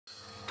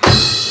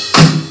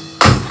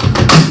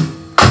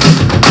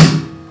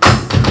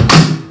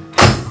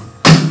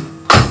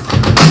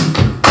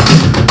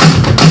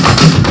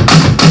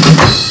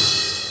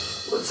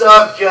What's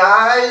up,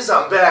 guys?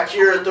 I'm back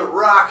here at the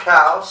Rock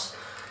House,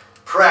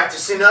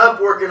 practicing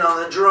up, working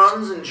on the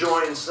drums,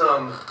 enjoying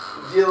some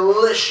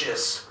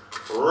delicious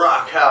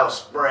Rock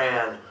House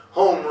brand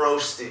home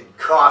roasted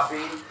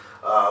coffee,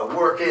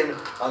 working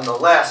on the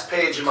last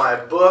page of my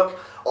book,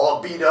 All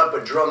Beat Up,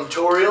 a Drum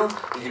Tutorial.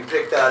 You can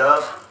pick that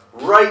up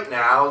right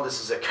now.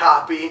 This is a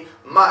copy,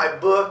 my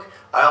book.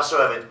 I also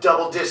have a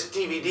double disc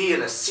DVD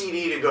and a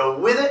CD to go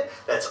with it.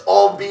 That's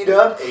All Beat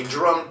Up, a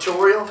Drum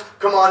Tutorial.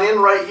 Come on in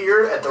right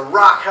here at the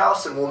Rock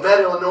House in Wilmette,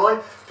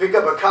 Illinois. Pick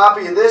up a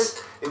copy of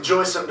this.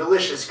 Enjoy some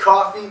delicious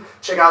coffee.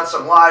 Check out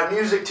some live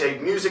music.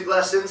 Take music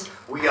lessons.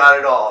 We got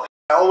it all.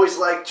 I always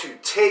like to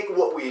take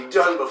what we've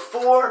done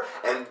before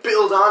and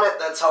build on it.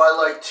 That's how I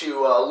like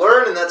to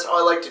learn, and that's how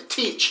I like to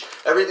teach.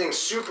 Everything's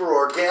super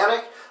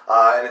organic.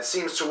 And it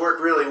seems to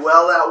work really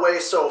well that way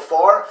so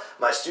far.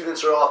 My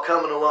students are all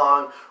coming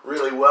along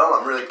really well.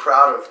 I'm really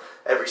proud of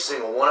every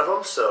single one of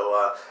them.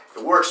 So if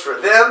it works for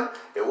them,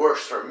 it works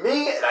for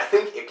me, and I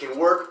think it can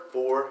work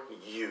for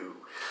you.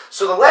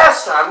 So the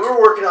last time we were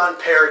working on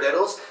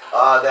paradiddles,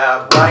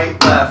 that right,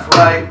 left,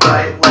 right,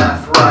 left,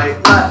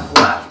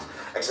 left.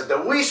 Except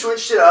that we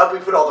switched it up. We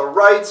put all the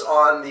rights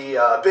on the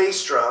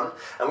bass drum,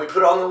 and we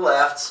put on the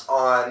lefts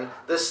on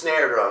the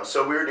snare drum.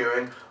 So we were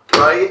doing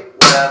right,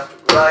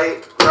 left,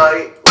 left.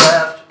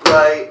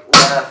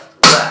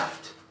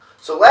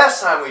 So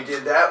last time we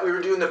did that, we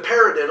were doing the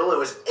paradiddle. It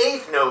was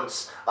eighth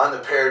notes on the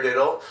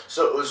paradiddle.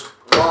 So it was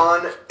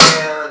 1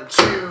 and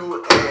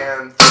 2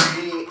 and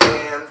 3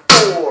 and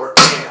 4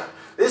 and.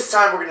 This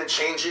time we're going to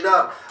change it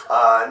up.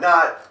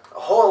 Not a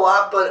whole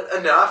lot, but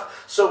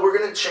enough. So we're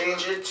going to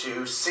change it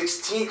to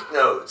 16th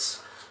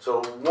notes.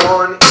 So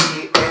 1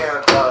 E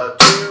and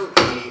 2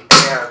 E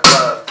and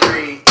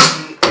 3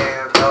 E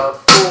and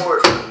 4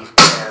 E.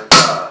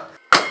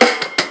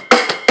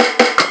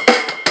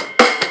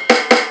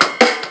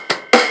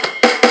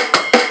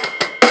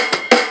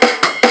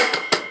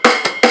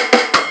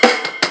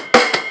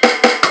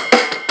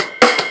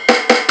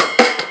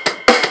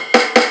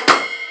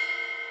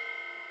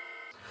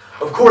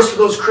 Of course, for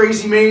those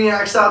crazy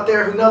maniacs out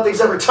there who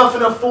nothing's ever tough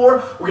enough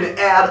for, we're going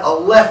to add a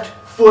left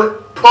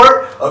foot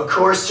part. Of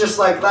course, just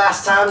like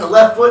last time, the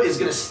left foot is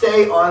going to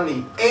stay on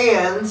the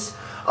ands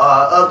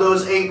of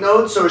those 8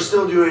 notes. So we're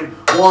still doing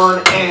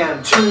 1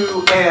 and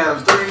 2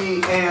 and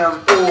 3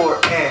 and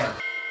 4 and.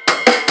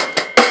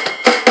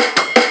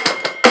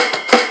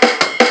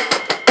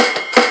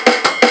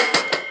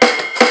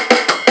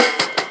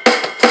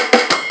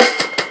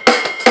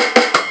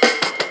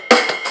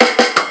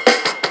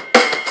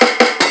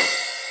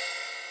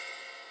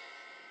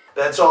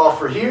 That's all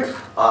for here.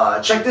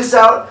 Check this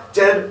out,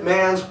 Dead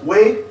Man's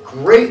Wake.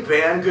 Great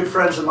band, good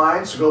friends of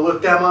mine. So go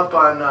look them up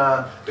on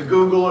the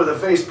Google or the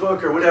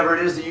Facebook or whatever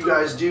it is that you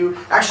guys do.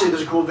 Actually,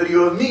 there's a cool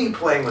video of me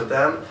playing with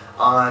them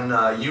on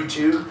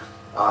YouTube.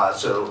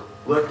 So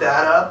look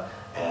that up.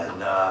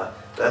 And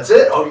that's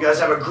it. Hope you guys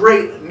have a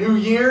great new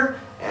year.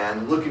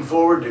 And looking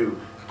forward to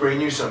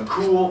bringing you some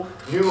cool,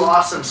 new,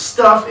 awesome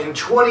stuff in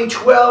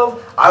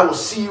 2012. I will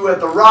see you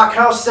at the Rock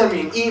House. Send me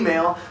an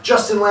email,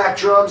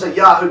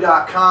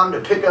 justinlackdrums@yahoo.com,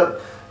 to pick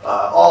up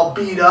All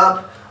Beat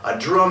Up, a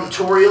drum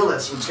tutorial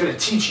that's going to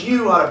teach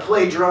you how to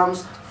play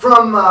drums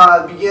from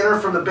beginner,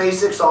 from the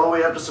basics, all the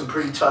way up to some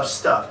pretty tough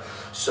stuff.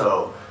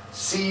 So,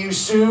 see you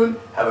soon.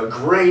 Have a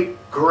great,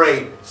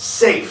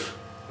 safe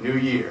new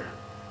year.